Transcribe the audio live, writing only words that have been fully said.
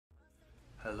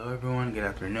Hello everyone, good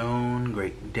afternoon,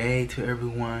 great day to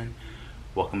everyone.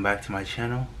 Welcome back to my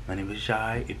channel. My name is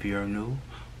Jai. If you're new,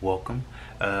 welcome.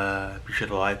 Be sure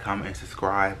to like, comment, and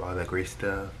subscribe, all that great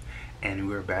stuff. And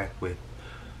we're back with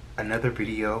another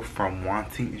video from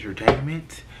Wannsee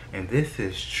Entertainment. And this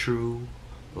is true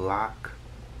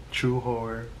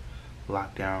horror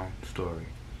lockdown story.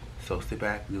 So sit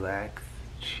back, relax,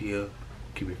 chill,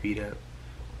 keep your feet up.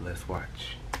 Let's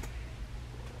watch.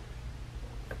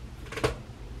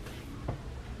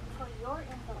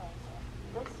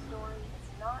 This story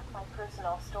is not my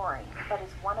personal story, but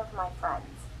is one of my friends.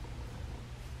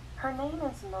 Her name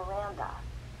is Miranda,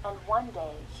 and one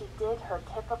day she did her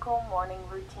typical morning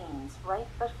routines right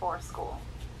before school,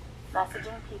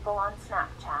 messaging people on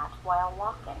Snapchat while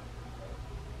walking.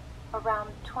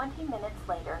 Around 20 minutes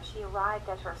later, she arrived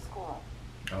at her school.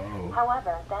 Oh.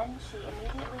 However, then she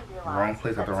immediately realized wrong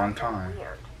place at the wrong time.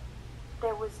 Weird.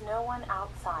 There was no one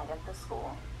outside of the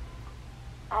school.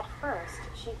 At first,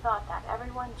 she thought that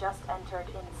everyone just entered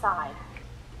inside,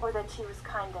 or that she was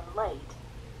kind of late,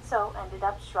 so ended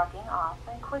up shrugging off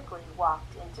and quickly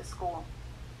walked into school.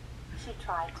 She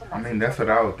tried to message that's what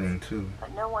I would think too.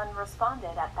 But no one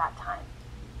responded at that time.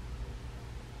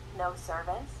 No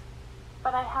service?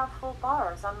 But I have full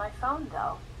bars on my phone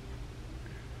though.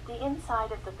 The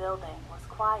inside of the building was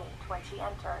quiet when she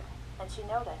entered, and she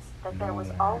noticed that there was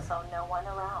also no one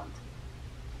around.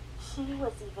 She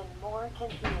was even more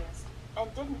confused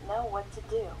and didn't know what to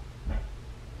do.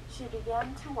 She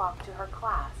began to walk to her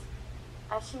class.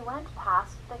 As she went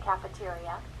past the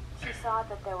cafeteria, she saw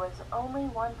that there was only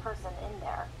one person in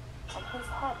there, and his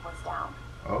head was down.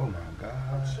 Oh my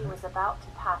God. She was about to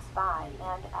pass by,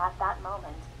 and at that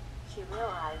moment, she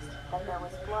realized that there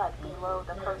was blood below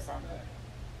the person.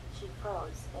 She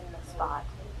froze in the spot.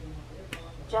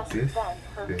 Just then,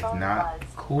 her phone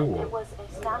buzzed, and it was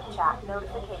a Snapchat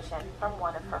notification from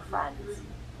one of her friends.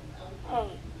 Hey,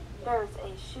 there's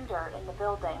a shooter in the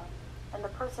building, and the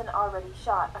person already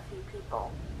shot a few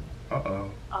people.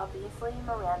 Uh-oh. Obviously,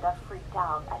 Miranda freaked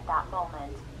out at that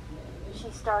moment.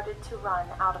 She started to run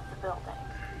out of the building.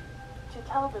 To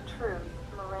tell the truth,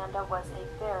 Miranda was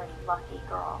a very lucky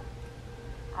girl.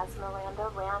 As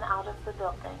Miranda ran out of the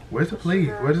building, where's the police?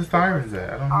 Where's the sirens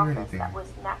at? I don't hear anything. That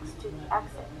was next to the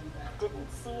exit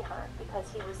didn't see her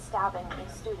because he was stabbing a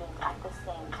student at the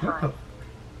same time.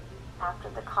 After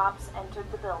the cops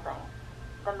entered the building,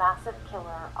 the massive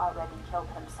killer already killed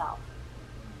himself.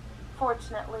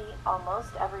 Fortunately, almost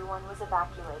everyone was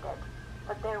evacuated,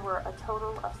 but there were a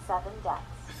total of 7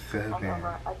 deaths and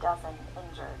over a dozen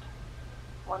injured.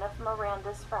 One of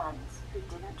Miranda's friends, who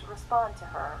didn't respond to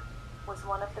her, was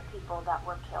one of the people that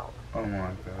were killed. Oh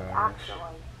my God.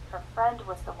 Actually, her friend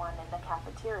was the one in the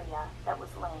cafeteria that was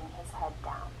laying his head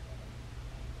down.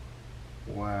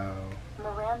 Wow.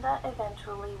 Miranda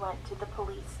eventually went to the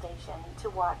police station to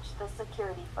watch the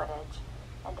security footage,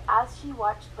 and as she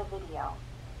watched the video,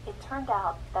 it turned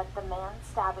out that the man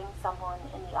stabbing someone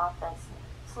in the office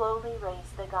slowly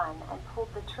raised the gun and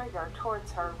pulled the trigger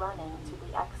towards her running to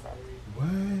the exit.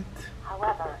 What?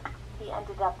 However, he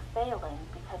ended up failing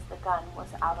because the gun was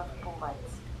out of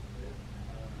bullets.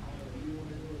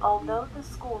 Although the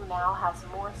school now has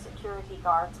more security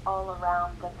guards all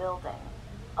around the building,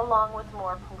 along with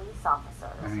more police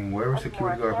officers, where were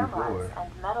security guards before?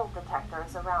 And metal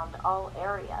detectors around all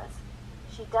areas,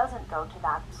 she doesn't go to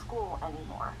that school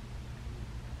anymore.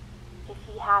 If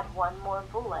he had one more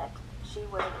bullet, she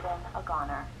would have been a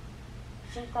goner.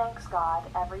 She thanks God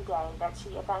every day that she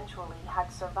eventually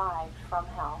had survived from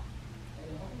hell.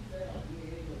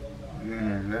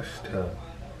 Man, that's tough.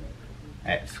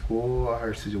 At school, I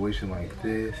heard situations like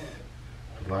this.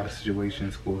 A lot of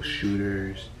situations, school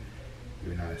shooters.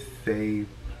 You're not safe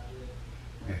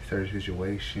in certain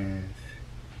situations.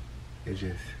 It's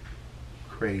just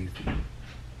crazy.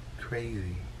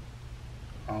 Crazy.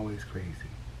 Always crazy.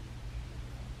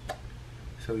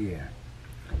 So yeah.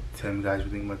 Tell me guys what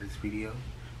you think about this video.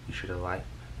 Be sure to like,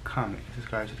 comment, and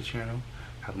subscribe to the channel.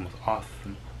 Have the most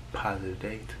awesome, positive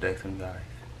day. Till next time, guys.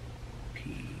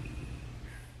 Peace.